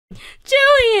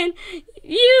Jillian,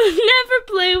 you never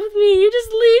play with me. You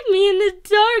just leave me in the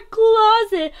dark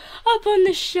closet up on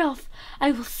the shelf.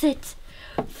 I will sit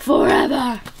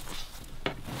forever.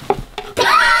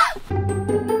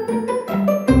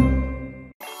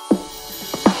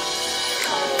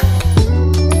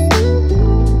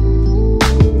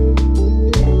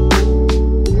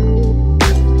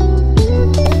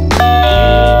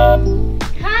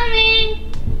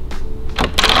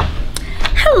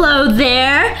 Hello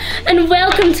there, and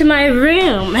welcome to my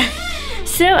room.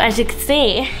 So as you can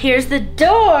see, here's the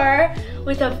door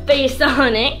with a face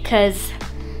on it, because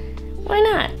why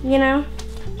not, you know?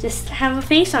 Just have a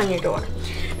face on your door.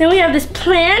 Then we have this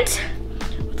plant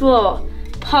with a little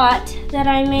pot that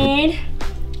I made.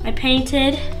 I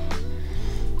painted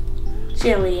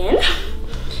Jillian.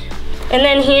 And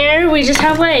then here we just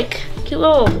have like cute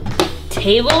little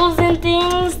tables and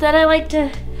things that I like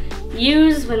to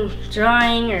use when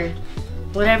drawing or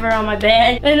whatever on my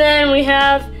bed. And then we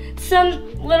have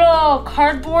some little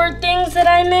cardboard things that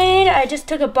I made. I just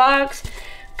took a box,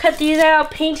 cut these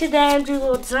out, painted them, drew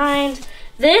little designs.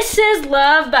 This says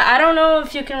love, but I don't know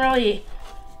if you can really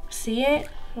see it.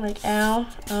 Like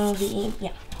L-O-V-E,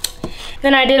 yeah.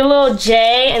 Then I did a little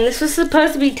J, and this was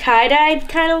supposed to be tie-dyed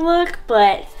kind of look,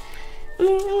 but I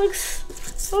mean, it looks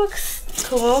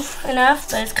cool enough,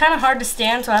 but it's kind of hard to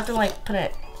stand, so I have to like put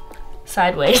it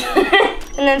sideways.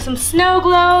 And then some snow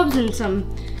globes and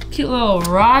some cute little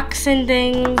rocks and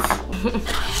things.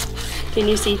 Can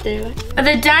you see through?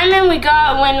 The diamond we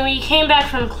got when we came back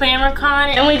from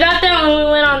ClamorCon, and we got that when we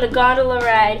went on the gondola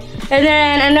ride. And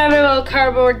then another little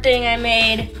cardboard thing I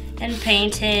made and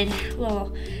painted,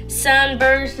 little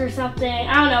sunburst or something.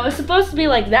 I don't know, it's supposed to be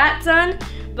like that sun,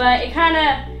 but it kind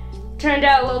of turned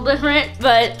out a little different,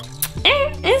 but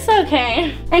it's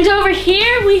okay. And over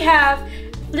here we have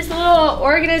this little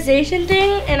organization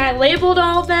thing, and I labeled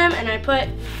all of them, and I put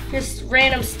just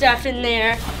random stuff in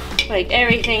there, like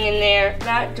everything in there.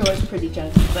 That door's pretty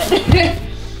junky, but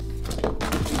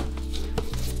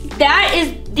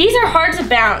these are hard to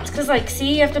balance, because like,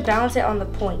 see, you have to balance it on the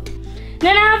point.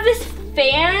 Then I have this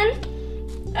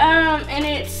fan, and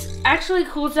it's actually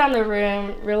cools down the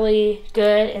room really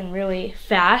good and really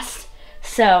fast,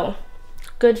 so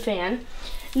good fan.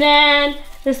 Then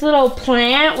this little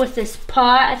plant with this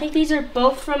pot. I think these are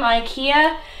both from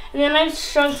IKEA. And then I've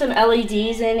strung some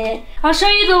LEDs in it. I'll show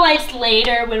you the lights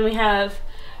later when we have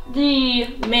the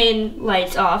main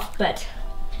lights off, but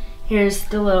here's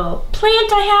the little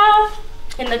plant I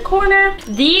have in the corner.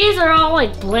 These are all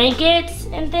like blankets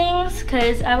and things,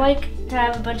 because I like to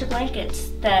have a bunch of blankets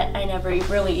that I never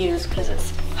really use because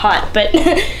it's hot. But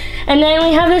and then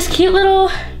we have this cute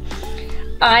little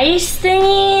ice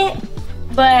thingy,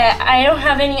 but I don't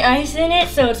have any ice in it,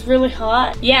 so it's really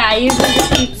hot. Yeah, I usually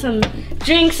just keep some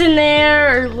drinks in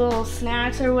there or little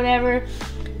snacks or whatever.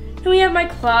 Then we have my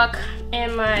clock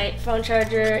and my phone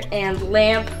charger and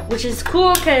lamp, which is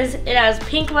cool because it has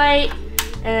pink light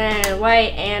and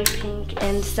white and pink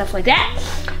and stuff like that.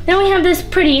 Then we have this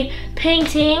pretty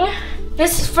painting.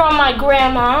 This is from my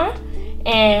grandma,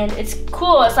 and it's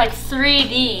cool. It's like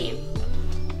 3D.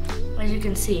 As you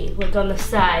can see, look on the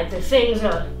side, the things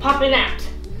are popping out.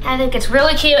 I think it's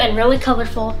really cute and really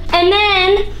colorful. And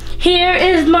then here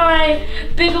is my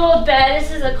big old bed.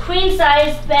 This is a queen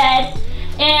size bed,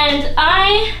 and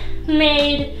I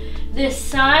made this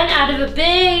sun out of a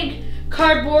big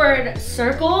cardboard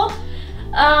circle.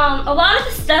 A lot of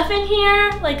the stuff in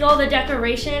here, like all the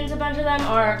decorations, a bunch of them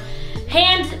are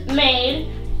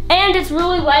handmade. And it's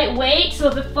really lightweight, so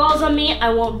if it falls on me, I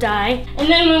won't die. And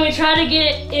then when we try to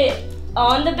get it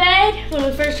on the bed, when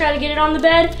we first tried to get it on the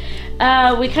bed,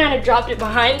 we kind of dropped it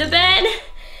behind the bed,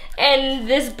 and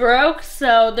this broke,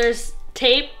 so there's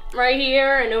tape right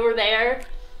here and over there.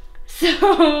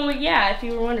 So yeah, if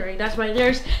you were wondering, that's why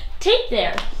there's tape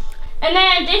there. And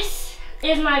then this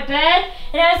is my bed.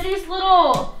 It has these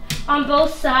little, on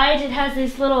both sides, it has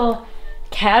these little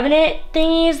cabinet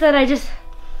thingies that I just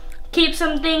keep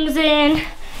some things in.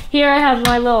 Here I have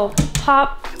my little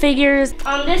pop figures.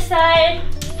 On this side,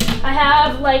 I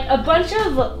have like a bunch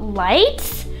of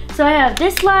lights. So I have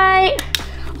this light,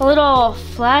 a little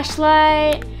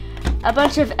flashlight, a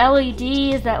bunch of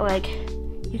LEDs that like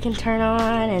you can turn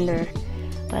on and they're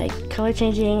like color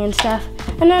changing and stuff.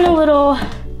 And then a little,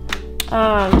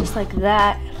 just like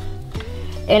that.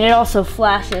 And it also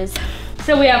flashes.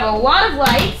 So we have a lot of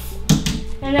lights.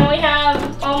 And then we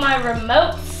have all my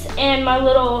remotes and my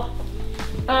little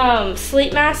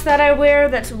sleep mask that I wear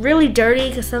that's really dirty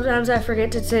because sometimes I forget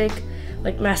to take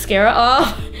like mascara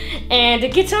off and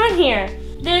it gets on here.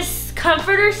 This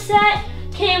comforter set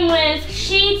came with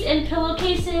sheets and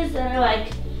pillowcases that are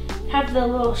like have the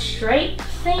little stripe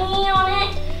thingy on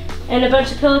it and a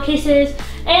bunch of pillowcases.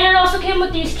 And it also came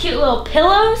with these cute little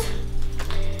pillows.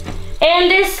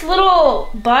 And this little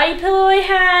body pillow I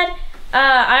had,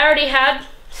 I already had,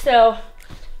 so,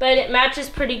 but it matches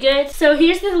pretty good. So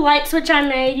here's the light switch I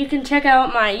made. You can check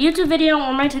out my YouTube video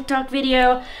or my TikTok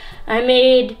video. I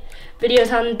made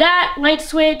videos on that light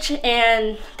switch,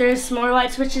 and there's some more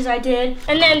light switches I did.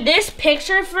 And then this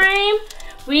picture frame,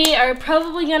 we are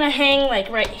probably gonna hang like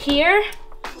right here.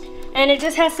 And it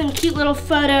just has some cute little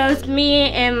photos, me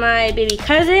and my baby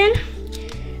cousin.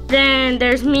 Then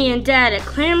there's me and Dad at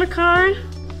ClamorCon.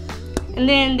 And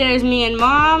then there's me and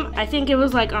Mom. I think it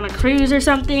was like on a cruise or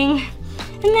something.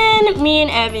 And then me and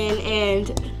Evan,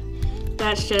 and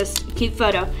that's just a cute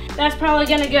photo. That's probably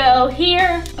gonna go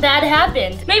here. That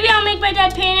happened. Maybe I'll make my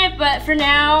dad paint it, but for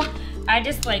now, I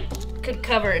just like could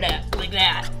cover it up like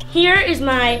that. Here is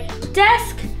my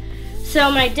desk. So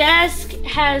my desk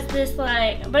has this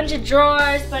like a bunch of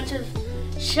drawers, bunch of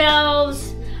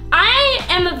shelves. I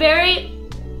am a very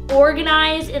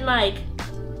organized and like,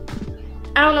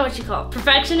 I don't know what you call it,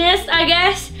 perfectionist, I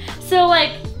guess. So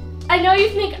like, I know you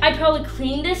think I probably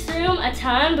cleaned this room a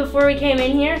ton before we came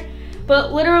in here,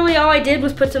 but literally all I did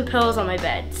was put some pillows on my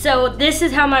bed. So this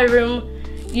is how my room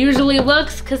usually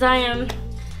looks, because I am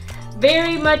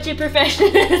very much a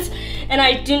perfectionist and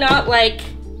I do not like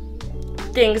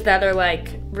things that are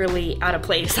like really out of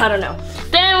place, I don't know.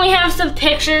 Then we have some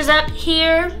pictures up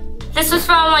here. This was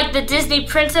from like the Disney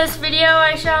Princess video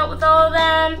I shot with all of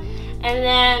them. And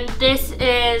then this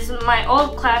is my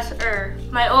old classroom.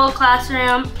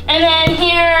 And then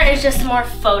here is just more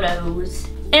photos.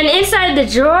 And inside the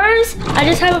drawers, I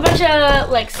just have a bunch of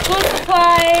like school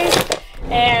supplies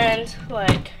and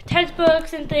like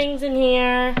textbooks and things in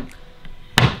here.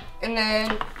 And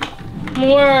then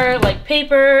more like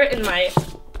paper and my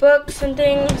books and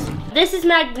things. This is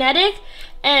magnetic,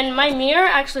 and my mirror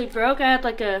actually broke. I had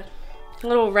like a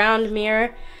little round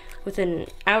mirror with an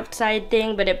outside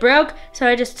thing, but it broke, so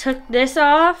I just took this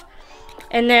off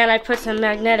and then I put some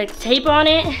magnetic tape on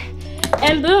it,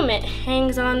 and boom, it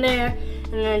hangs on there.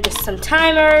 And then just some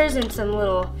timers and some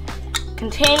little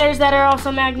containers that are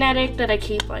also magnetic that I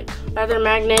keep like other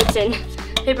magnets and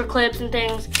paper clips and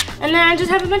things. And then I just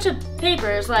have a bunch of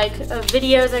papers like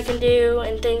videos I can do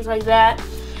and things like that.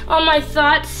 All my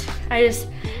thoughts I just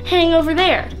hang over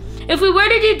there. If we were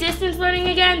to do distance learning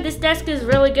again, this desk is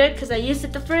really good because I used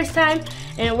it the first time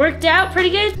and it worked out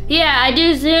pretty good. Yeah, I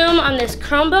do Zoom on this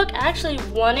Chromebook. I actually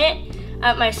won it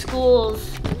at my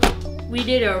school's. We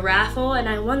did a raffle and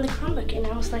I won the Chromebook and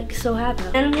I was like so happy.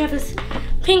 And we have this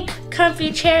pink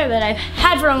comfy chair that I've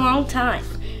had for a long time.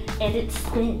 And it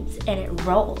spins and it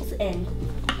rolls and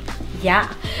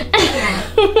yeah.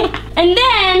 And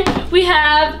then we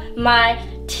have my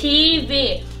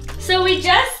TV. So we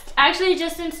actually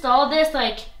just installed this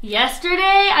like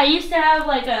yesterday. I used to have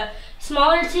like a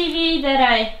smaller TV that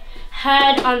I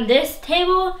had on this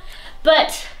table,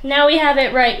 but now we have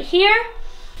it right here.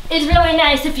 It's really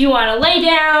nice if you want to lay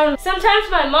down.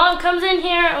 Sometimes my mom comes in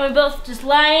here and we both just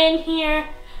lie in here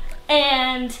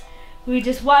and we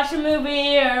just watch a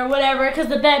movie or whatever because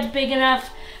the bed's big enough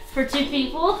for 2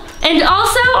 people. And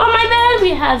also on my bed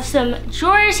we have some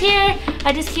drawers here.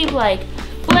 I just keep like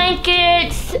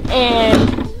blankets,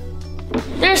 and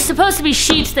there's supposed to be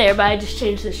sheets there, but I just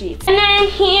changed the sheets. And then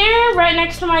here, right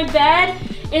next to my bed,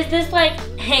 is this like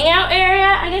hangout area,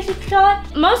 I guess you could call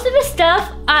it. Most of the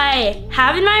stuff I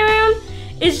have in my room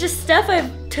is just stuff I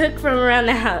took from around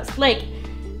the house. Like,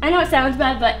 I know it sounds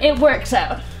bad, but it works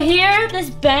out. Here, this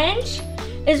bench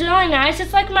is really nice.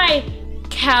 It's like my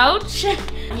couch.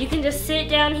 You can just sit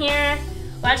down here,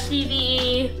 watch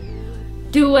TV,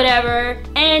 do whatever.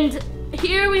 And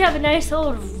here we have a nice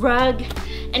old rug.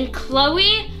 And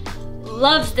Chloe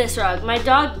loves this rug. My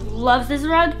dog loves this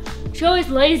rug. She always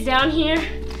lays down here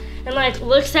and like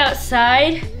looks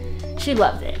outside. She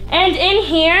loves it. And in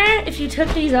here, if you took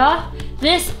these off,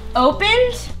 this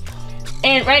opens.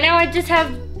 And right now I just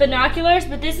have binoculars,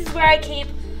 but this is where I keep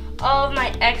all of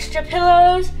my extra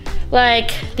pillows.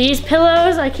 Like these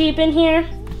pillows I keep in here.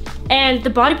 And the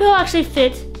body pillow actually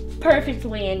fits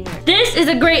perfectly in here. This is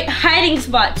a great hiding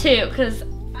spot too, because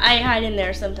I hide in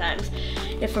there sometimes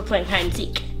if we're playing hide and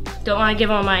seek. Don't want to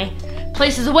give all my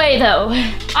places away though.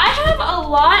 I have a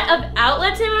lot of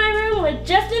outlets in my room. Like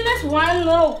just in this one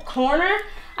little corner,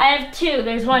 I have 2.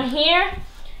 There's one here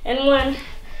and one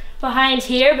behind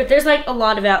here, but there's like a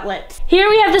lot of outlets. Here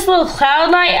we have this little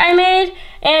cloud light I made,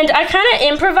 and I kind of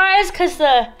improvised because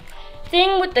the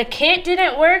thing with the kit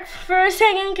didn't work for a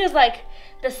second because like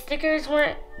the stickers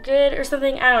weren't good or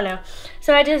something, I don't know.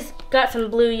 So I just got some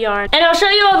blue yarn. And I'll show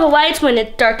you all the lights when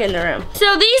it's dark in the room.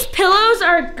 So these pillows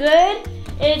are good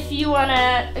if you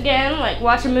wanna, again, like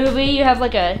watch a movie, you have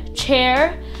like a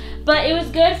chair. But it was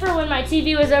good for when my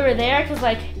TV was over there, cause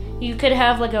like you could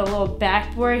have like a little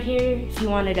backboard here if you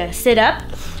wanted to sit up.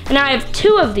 And I have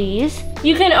 2 of these.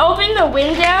 You can open the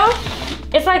window.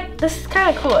 It's like, this is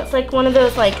kind of cool. It's like one of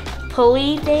those like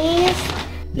pulley things.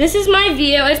 This is my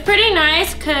view. It's pretty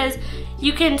nice because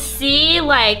you can see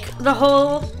like the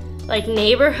whole like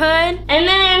neighborhood. And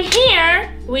then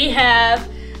here we have,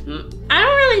 I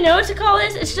don't really know what to call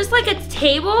this. It's just like a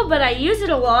table, but I use it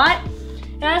a lot.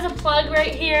 It has a plug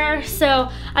right here. So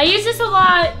I use this a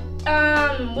lot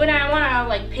when I want to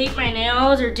like paint my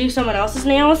nails or do someone else's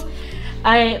nails.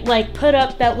 I like put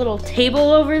up that little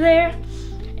table over there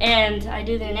and I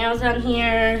do their nails on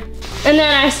here. And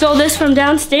then I stole this from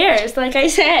downstairs. Like I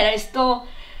said, I stole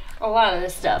a lot of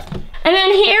this stuff. And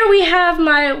then here we have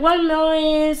my 1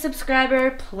 million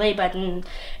subscriber play button.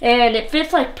 And it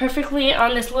fits like perfectly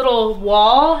on this little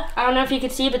wall. I don't know if you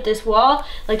can see, but this wall,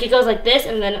 like it goes like this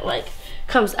and then it like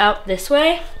comes out this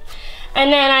way.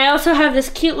 And then I also have this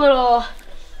cute little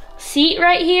seat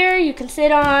right here you can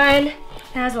sit on. It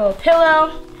has a little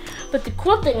pillow. But the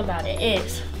cool thing about it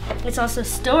is it's also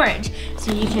storage.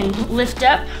 So you can lift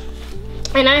up.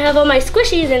 And I have all my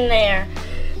squishies in there.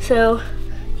 So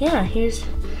yeah, here's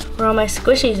where all my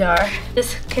squishies are.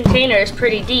 This container is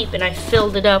pretty deep and I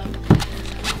filled it up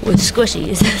with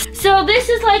squishies. So this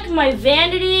is like my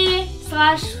vanity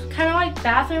slash kind of like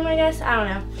bathroom, I guess. I don't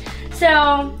know.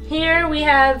 So here we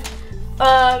have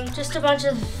just a bunch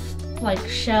of like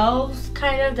shelves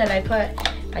kind of that I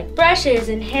put like brushes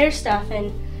and hair stuff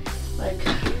and like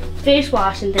face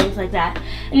wash and things like that.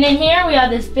 And then here we have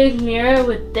this big mirror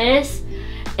with this,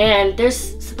 and there's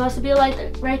supposed to be a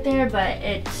light right there, but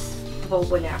it's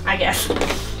open now, I guess.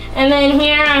 And then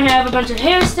here I have a bunch of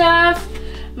hair stuff,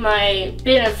 my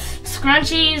bit of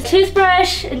scrunchies,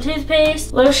 toothbrush and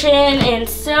toothpaste, lotion and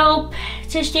soap,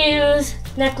 tissues,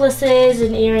 necklaces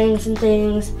and earrings and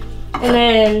things. And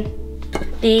then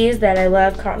these that I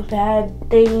love, cotton pad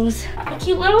things. A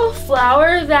cute little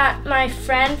flower that my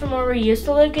friend from where we used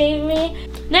to live gave me.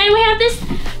 Then we have this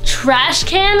trash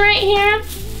can right here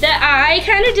that I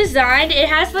kind of designed. It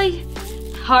has like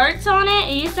hearts on it.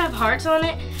 It used to have hearts on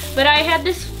it, but I had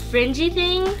this fringy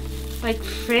thing, like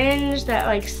fringe that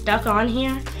like stuck on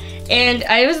here. And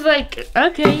I was like,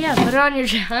 okay, yeah, put it on your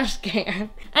trash can.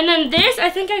 And then this, I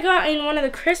think I got in one of the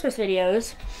Christmas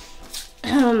videos.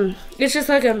 It's just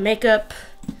like a makeup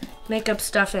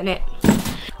stuff in it.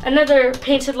 Another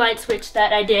painted light switch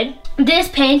that I did. This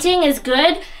painting is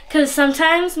good because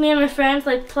sometimes me and my friends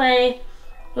like play,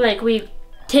 like we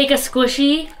take a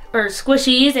squishy or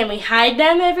squishies and we hide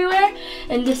them everywhere.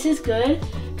 And this is good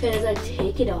because I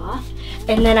take it off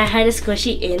and then I hide a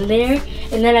squishy in there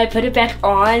and then I put it back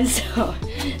on. So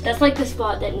that's like the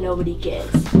spot that nobody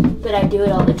gets, but I do it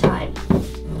all the time.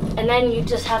 And then you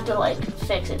just have to like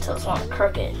fix it so it's not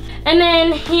crooked. And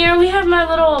then here we have my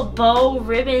little bow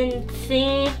ribbon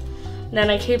thingy. Then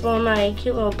I keep all my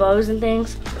cute little bows and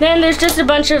things. Then there's just a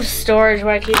bunch of storage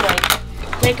where I keep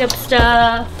like makeup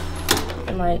stuff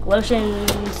and like lotion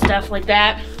stuff like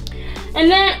that.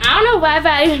 And then I don't know why,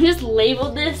 but I just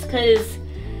labeled this because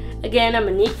again, I'm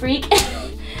a neat freak.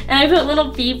 And I put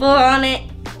little people on it.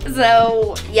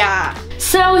 So yeah.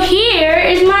 So here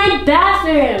is my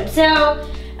bathroom. So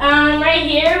right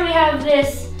here we have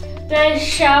this bed,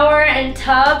 shower, and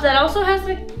tub that also has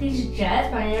like these jets,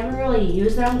 but I never really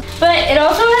use them. But it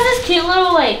also has this cute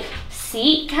little like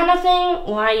seat kind of thing.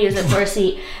 Well, I use it for a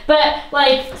seat. But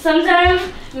like sometimes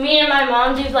me and my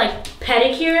mom do like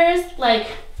pedicures, like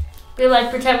we like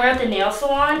pretend we're at the nail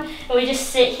salon and we just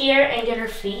sit here and get our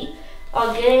feet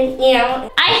all good, you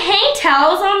know. I hang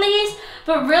towels on these,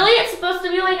 but really it's supposed to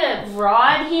be like a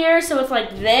rod here, so it's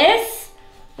like this.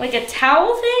 Like a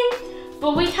towel thing,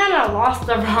 but we kind of lost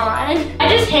the rod.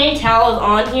 I just hang towels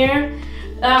on here,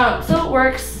 so it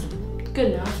works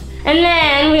good enough. And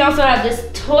then we also have this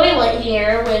toilet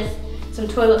here with some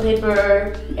toilet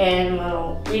paper and a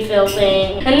little refill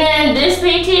thing. And then this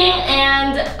painting,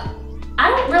 and I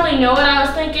don't really know what I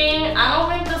was thinking. I don't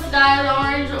think the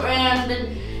sky is orange and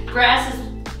the grass is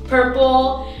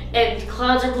purple and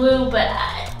clouds are blue, but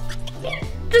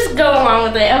just go along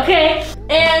with it, okay?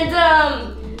 And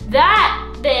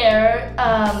that there,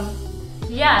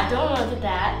 yeah, don't look at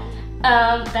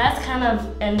that. That's kind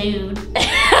of a nude.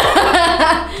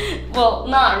 Well,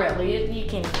 not really, you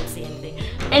can't even see anything.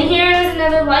 And here's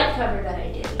another light cover that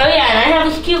I did. Oh yeah, and I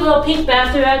have this cute little pink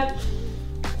bath rug,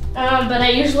 but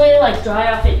I usually like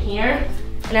dry off in here.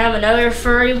 And I have another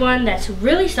furry one that's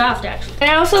really soft actually.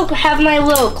 And I also have my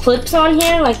little clips on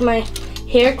here, like my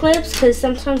hair clips, because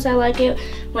sometimes I like it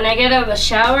when I get out of the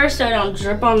shower so I don't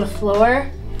drip on the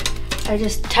floor. I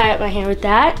just tie up my hair with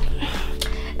that.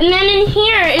 And then in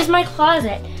here is my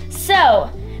closet.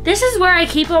 So this is where I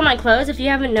keep all my clothes. If you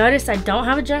haven't noticed, I don't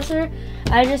have a dresser.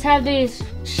 I just have these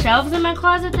shelves in my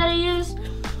closet that I use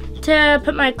to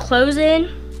put my clothes in.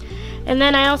 And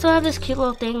then I also have this cute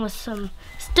little thing with some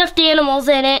stuffed animals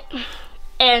in it.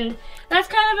 And that's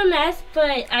kind of a mess,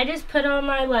 but I just put all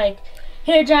my like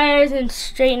hair dryers and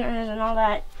straighteners and all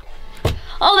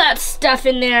that stuff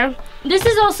in there. This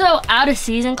is also out of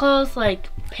season clothes, like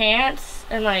pants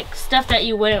and like stuff that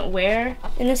you wouldn't wear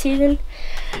in the season.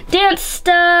 Dance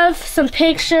stuff, some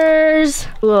pictures,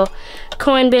 a little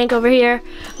coin bank over here.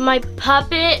 My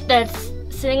puppet that's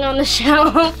sitting on the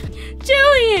shelf.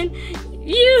 Jillian,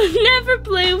 you never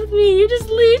play with me. You just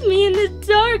leave me in this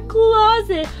dark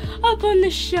closet up on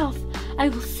the shelf. I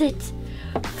will sit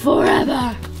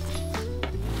forever.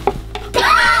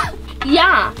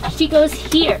 Yeah, she goes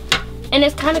here. And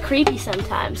it's kind of creepy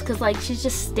sometimes because like she's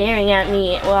just staring at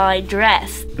me while I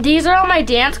dress. These are all my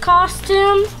dance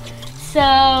costumes.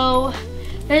 So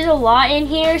there's a lot in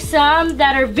here. Some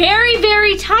that are very,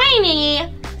 very tiny.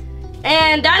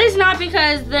 And that is not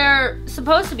because they're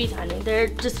supposed to be tiny. They're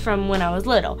just from when I was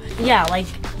little. Yeah, like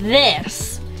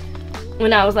this.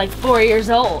 When I was like 4 years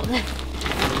old.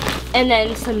 And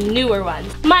then some newer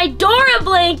ones. My Dora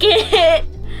blanket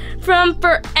from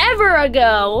forever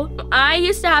ago. I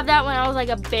used to have that when I was like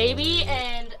a baby,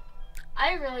 and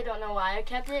I really don't know why I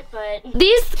kept it, but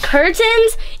these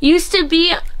curtains used to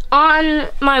be on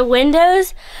my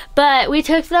windows, but we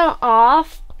took them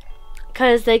off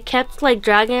because they kept like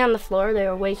dragging on the floor. They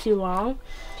were way too long.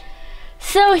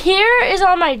 So here is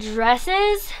all my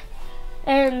dresses,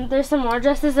 and there's some more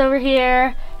dresses over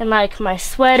here, and like my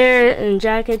sweater and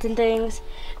jackets and things.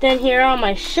 Then here are all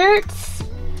my shirts.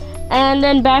 And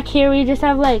then back here we just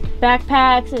have like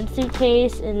backpacks and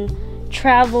suitcase and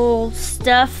travel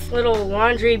stuff. Little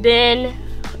laundry bin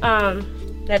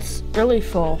that's really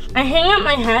full. I hang up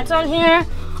my hats on here,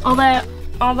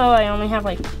 although I only have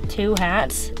like 2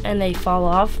 hats and they fall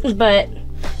off. But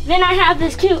then I have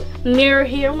this cute mirror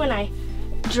here when I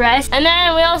dress. And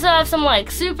then we also have some like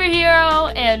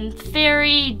superhero and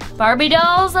fairy Barbie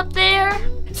dolls up there.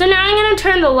 So now I'm gonna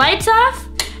turn the lights off,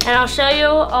 and I'll show you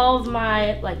all of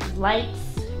my like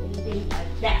lights and things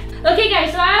like that. Okay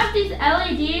guys, so I have these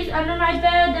LEDs under my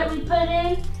bed that we put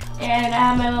in, and I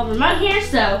have my little remote here,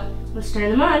 so let's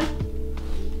turn them on.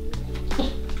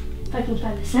 If I can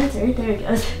find the sensor, there it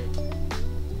goes.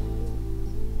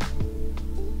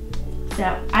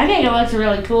 So I think it looks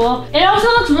really cool. It also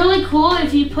looks really cool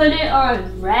if you put it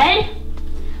on red,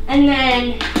 and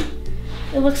then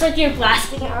it looks like you're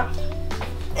blasting out.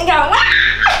 And go, ah!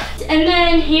 And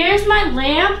then here's my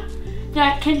lamp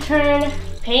that can turn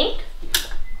pink.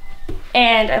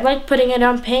 And I like putting it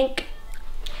on pink.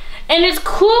 And it's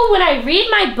cool when I read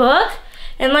my book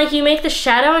and like you make the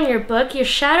shadow on your book, your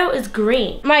shadow is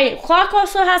green. My clock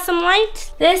also has some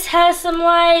lights. This has some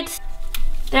lights.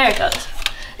 There it goes.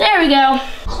 There we go.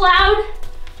 Cloud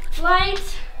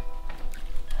light.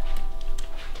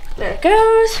 There it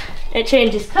goes. It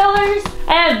changes colors.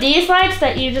 I have these lights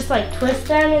that you just like twist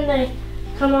them and they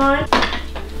come on.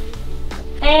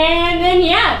 And then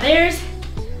yeah, there's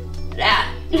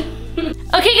that.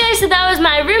 Okay guys, so that was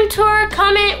my room tour.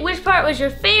 Comment which part was your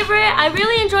favorite. I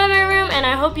really enjoy my room and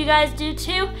I hope you guys do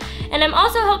too. And I'm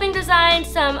also helping design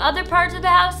some other parts of the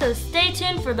house, so stay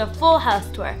tuned for the full house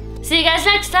tour. See you guys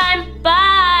next time.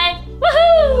 Bye.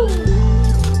 Woohoo!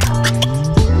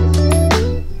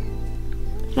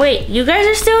 Wait, you guys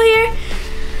are still here?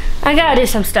 I gotta do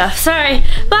some stuff. Sorry.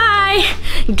 Bye.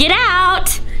 Get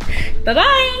out.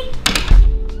 Bye-bye.